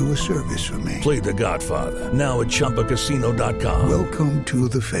you to do a service for me. Play The Godfather, now at ChumbaCasino.com. Welcome to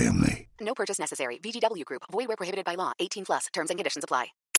the family. No purchase necessary. VGW Group. Void where prohibited by law. 18+. Terms and conditions apply.